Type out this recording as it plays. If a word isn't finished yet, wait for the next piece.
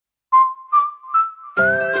It's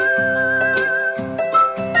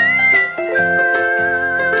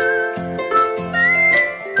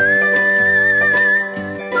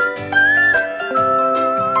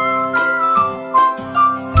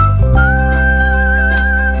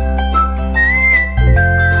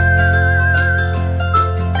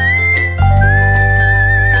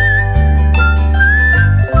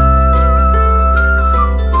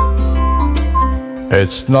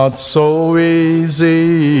not so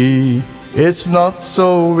easy, it's not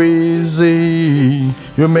so easy.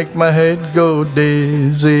 You make my head go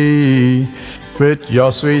dizzy with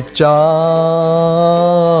your sweet charm.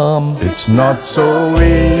 It's not so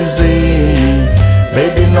easy,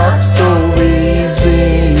 baby, not so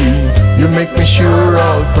easy. You make me sure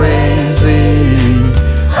all crazy.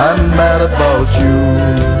 I'm mad about you.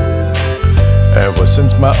 Ever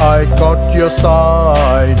since my eye caught your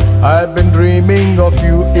side, I've been dreaming of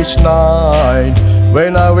you each night.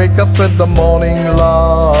 When I wake up with the morning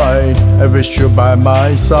light, I wish you by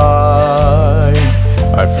my side.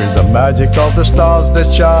 I feel the magic of the stars that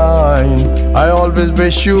shine. I always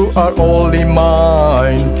wish you are only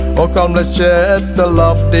mine. Oh come, let's share the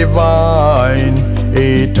love divine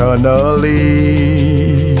eternally.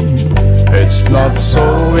 It's not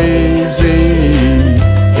so easy,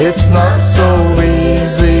 it's not so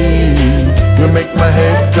easy. You make my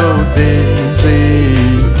head go dizzy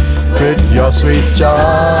with your sweet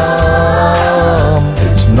charm.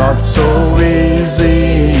 It's not so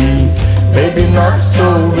easy, baby, not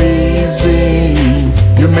so easy.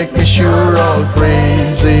 You make me sure all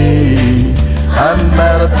crazy. I'm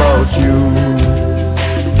mad about you.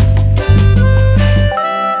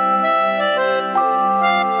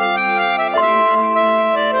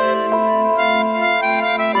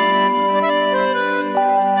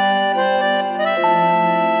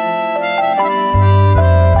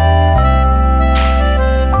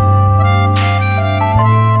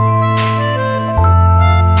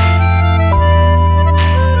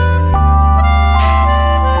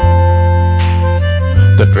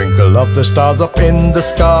 The twinkle of the stars up in the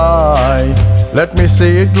sky, let me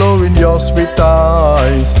see it glow in your sweet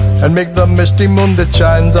eyes, and make the misty moon that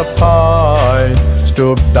shines up high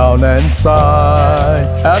stoop down and sigh.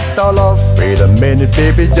 At all of, wait a minute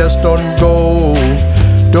baby, just don't go.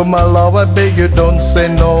 To my love I beg you, don't say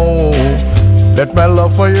no. Let my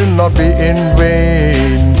love for you not be in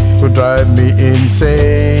vain, could drive me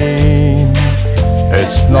insane.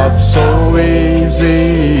 It's not so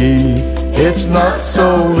easy, it's not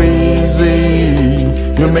so easy.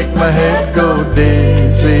 You make my head go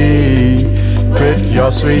dizzy with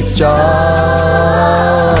your sweet charm.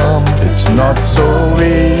 It's not so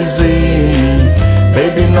easy,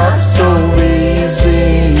 baby, not so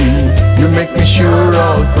easy. You make me sure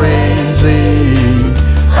all crazy.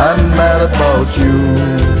 I'm mad about you.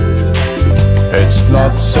 It's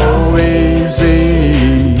not so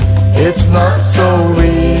easy, it's not so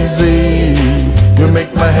easy. You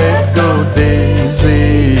make my head go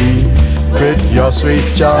dizzy with your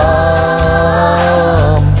sweet charm.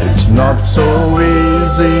 It's not so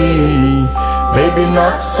easy, baby,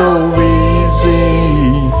 not so easy.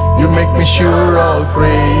 You make me sure all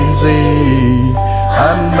crazy.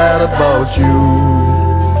 I'm mad about you.